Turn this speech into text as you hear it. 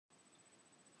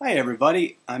Hi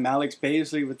everybody, I'm Alex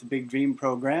Baisley with the Big Dream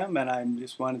program, and I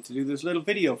just wanted to do this little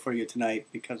video for you tonight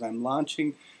because I'm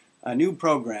launching a new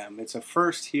program. It's a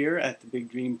first here at the Big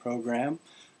Dream program,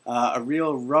 a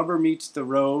real rubber meets the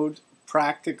road,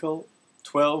 practical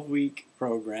 12-week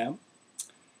program.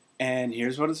 And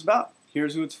here's what it's about.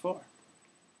 Here's who it's for.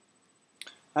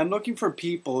 I'm looking for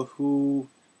people who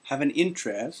have an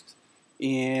interest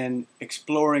in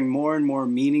exploring more and more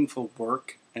meaningful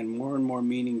work and more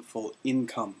meaningful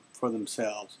income for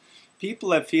themselves. People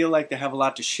that feel like they have a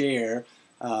lot to share,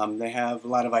 they have a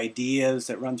lot of ideas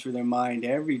that run through their mind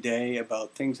every day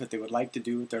about things that they would like to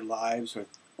do with their lives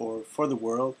or for the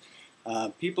world.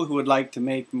 People who would like to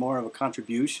make more of a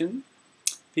contribution.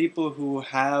 People who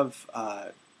have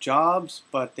jobs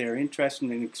but they're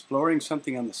interested in exploring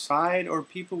something on the side, or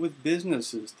people with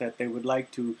businesses that they would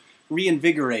like to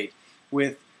reinvigorate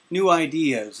with new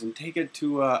ideas and take it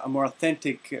to a more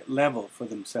authentic level for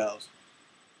themselves.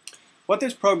 What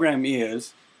this program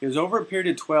is over a period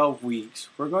of 12 weeks,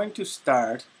 we're going to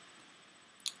start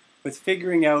with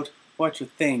figuring out what your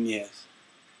thing is.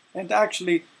 And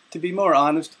actually, to be more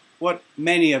honest, what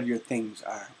many of your things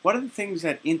are. What are the things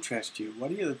that interest you?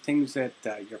 What are the things that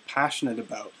you're passionate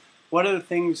about? What are the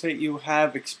things that you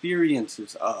have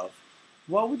experiences of?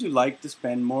 What would you like to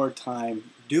spend more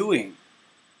time doing?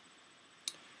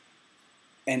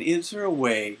 And is there a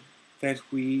way that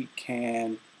we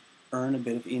can earn a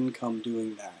bit of income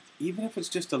doing that? Even if it's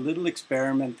just a little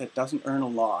experiment that doesn't earn a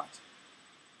lot,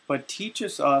 but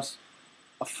teaches us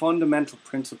a fundamental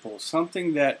principle,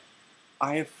 something that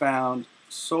I have found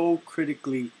so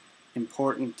critically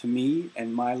important to me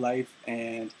and my life,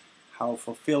 and how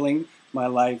fulfilling my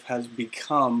life has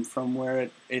become from where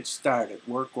it started,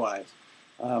 work-wise.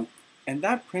 And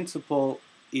that principle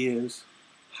is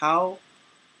how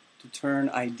to turn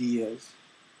ideas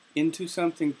into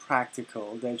something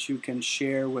practical that you can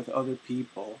share with other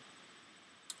people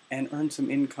and earn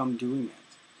some income doing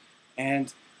it.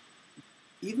 And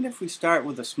even if we start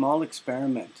with a small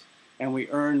experiment and we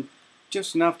earn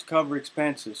just enough to cover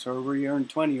expenses, or we earn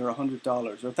 $20 or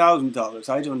 $100 or $1,000,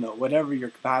 I don't know, whatever your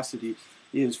capacity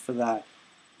is for that.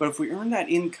 But if we earn that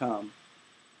income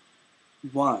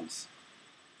once,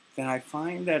 then I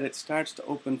find that it starts to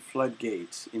open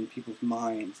floodgates in people's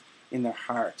minds, in their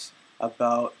hearts,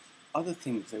 about other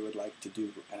things they would like to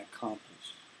do and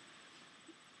accomplish.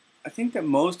 I think that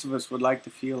most of us would like to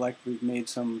feel like we've made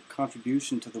some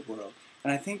contribution to the world.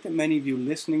 And I think that many of you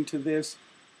listening to this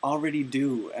already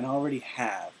do and already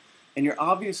have. And you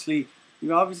obviously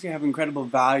have incredible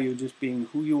value just being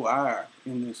who you are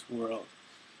in this world.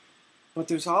 But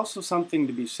there's also something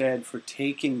to be said for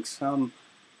taking some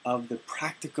of the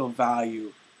practical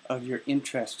value of your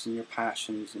interests and your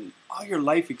passions and all your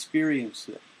life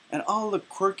experiences and all the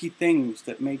quirky things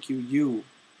that make you you,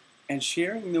 and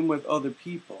sharing them with other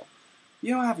people.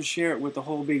 You don't have to share it with the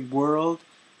whole big world,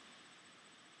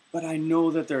 but I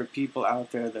know that there are people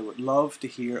out there that would love to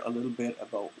hear a little bit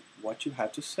about what you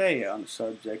have to say on the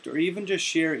subject, or even just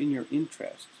share in your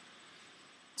interests.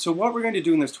 So what we're going to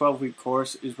do in this 12-week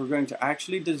course is we're going to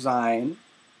actually design,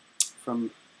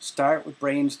 from start with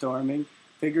brainstorming,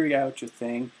 figuring out your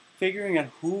thing, figuring out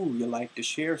who you like to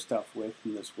share stuff with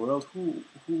in this world, who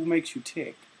makes you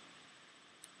tick.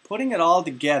 Putting it all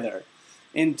together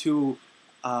into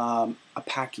a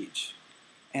package.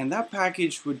 And that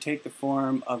package would take the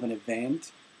form of an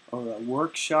event, or a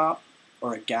workshop,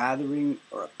 or a gathering,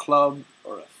 or a club,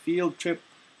 or a field trip,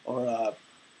 or a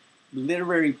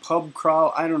literary pub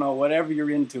crawl. I don't know, whatever you're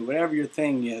into, whatever your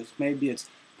thing is. Maybe it's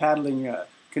paddling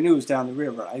canoes down the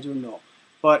river, I don't know.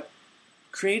 But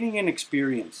creating an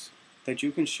experience that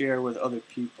you can share with other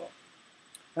people.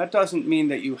 That doesn't mean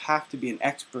that you have to be an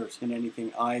expert in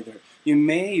anything either. You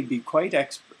may be quite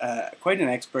an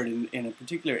expert in a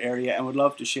particular area and would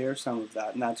love to share some of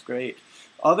that, and that's great.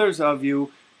 Others of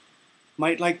you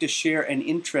might like to share an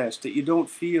interest that you don't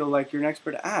feel like you're an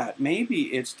expert at.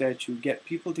 Maybe it's that you get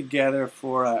people together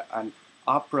for an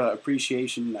opera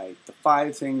appreciation night, the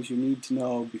 5 things you need to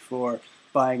know before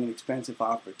buying an expensive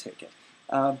opera ticket.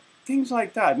 Things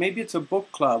like that. Maybe it's a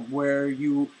book club where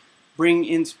you bring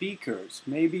in speakers.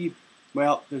 Maybe,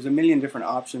 well, there's a million different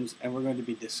options, and we're going to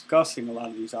be discussing a lot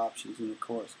of these options in the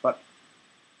course. But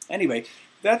anyway,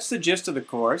 that's the gist of the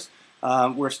course.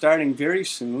 We're starting very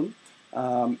soon.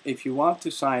 If you want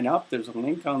to sign up, there's a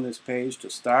link on this page to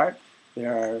start.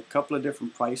 There are a couple of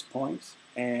different price points,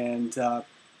 and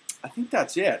I think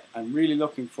that's it. I'm really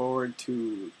looking forward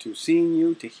to seeing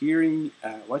you, to hearing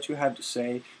what you have to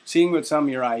say, seeing what some of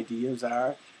your ideas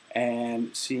are,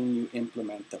 and seeing you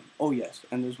implement them. Oh yes,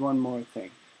 and there's one more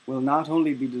thing. We'll not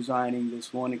only be designing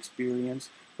this one experience,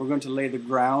 We're going to lay the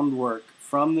groundwork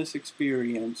from this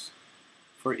experience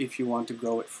for if you want to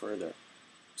grow it further.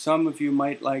 Some of you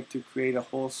might like to create a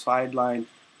whole sideline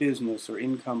business or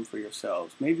income for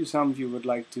yourselves. Maybe some of you would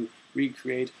like to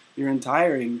recreate your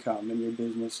entire income in your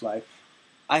business life.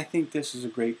 I think this is a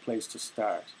great place to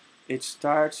start. It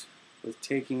starts with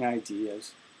taking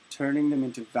ideas, turning them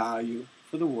into value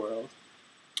for the world,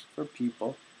 for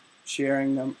people,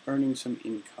 sharing them, earning some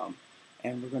income.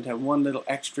 And we're going to have one little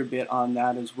extra bit on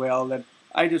that as well that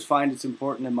I just find it's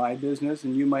important in my business,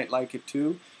 and you might like it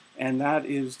too. And that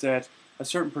is that a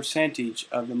certain percentage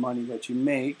of the money that you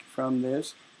make from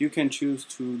this, you can choose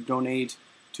to donate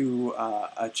to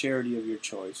a charity of your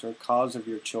choice or a cause of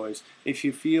your choice if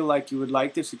you feel like you would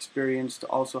like this experience to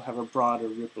also have a broader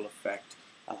ripple effect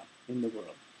in the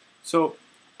world. So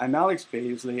I'm Alex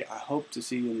Paisley. I hope to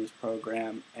see you in this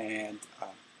program, and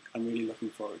I'm really looking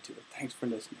forward to it. Thanks for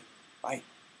listening. Bye.